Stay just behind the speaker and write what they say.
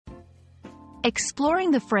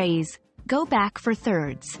Exploring the phrase, go back for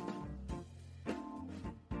thirds.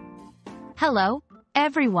 Hello,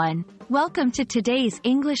 everyone. Welcome to today's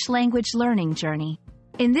English language learning journey.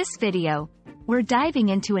 In this video, we're diving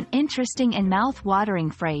into an interesting and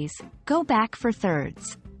mouth-watering phrase, go back for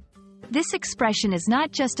thirds. This expression is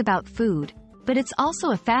not just about food, but it's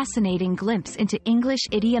also a fascinating glimpse into English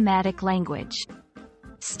idiomatic language.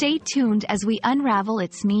 Stay tuned as we unravel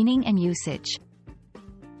its meaning and usage.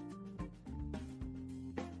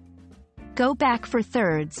 Go back for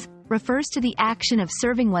thirds refers to the action of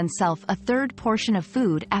serving oneself a third portion of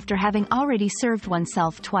food after having already served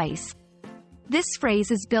oneself twice. This phrase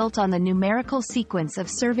is built on the numerical sequence of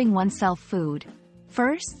serving oneself food: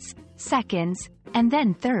 firsts, seconds, and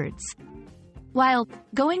then thirds. While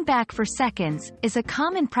going back for seconds is a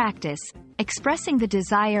common practice, expressing the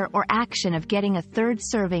desire or action of getting a third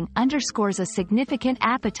serving underscores a significant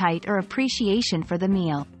appetite or appreciation for the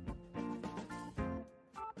meal.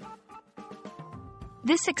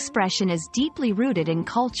 This expression is deeply rooted in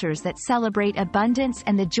cultures that celebrate abundance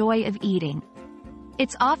and the joy of eating.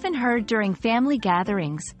 It's often heard during family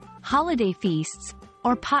gatherings, holiday feasts,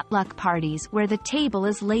 or potluck parties where the table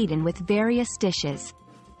is laden with various dishes.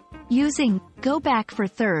 Using go back for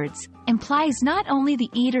thirds implies not only the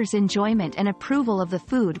eater's enjoyment and approval of the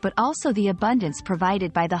food but also the abundance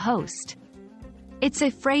provided by the host. It's a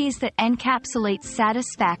phrase that encapsulates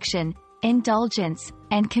satisfaction, indulgence,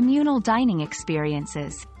 and communal dining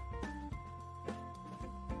experiences.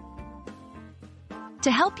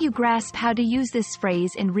 To help you grasp how to use this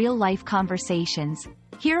phrase in real-life conversations,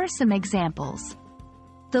 here are some examples.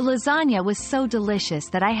 The lasagna was so delicious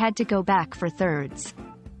that I had to go back for thirds.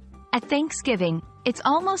 At Thanksgiving, it's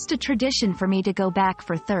almost a tradition for me to go back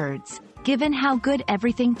for thirds, given how good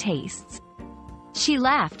everything tastes. She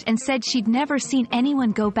laughed and said she'd never seen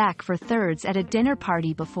anyone go back for thirds at a dinner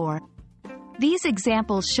party before. These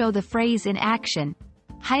examples show the phrase in action,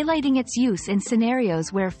 highlighting its use in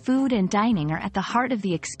scenarios where food and dining are at the heart of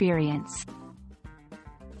the experience.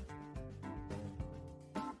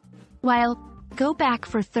 While go back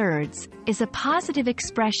for thirds is a positive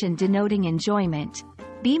expression denoting enjoyment,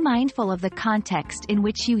 be mindful of the context in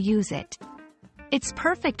which you use it. It's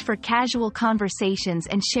perfect for casual conversations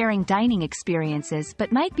and sharing dining experiences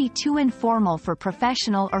but might be too informal for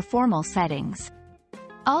professional or formal settings.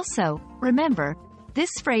 Also, remember,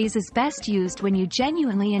 this phrase is best used when you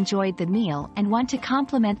genuinely enjoyed the meal and want to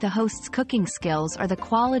compliment the host's cooking skills or the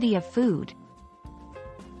quality of food.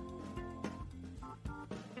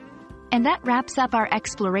 And that wraps up our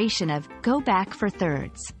exploration of go back for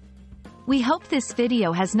thirds. We hope this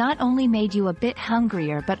video has not only made you a bit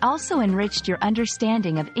hungrier but also enriched your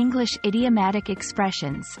understanding of English idiomatic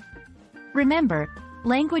expressions. Remember,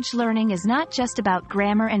 language learning is not just about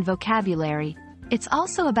grammar and vocabulary, it's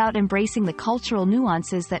also about embracing the cultural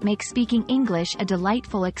nuances that make speaking English a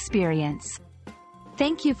delightful experience.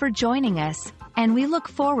 Thank you for joining us, and we look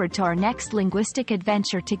forward to our next linguistic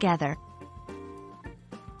adventure together.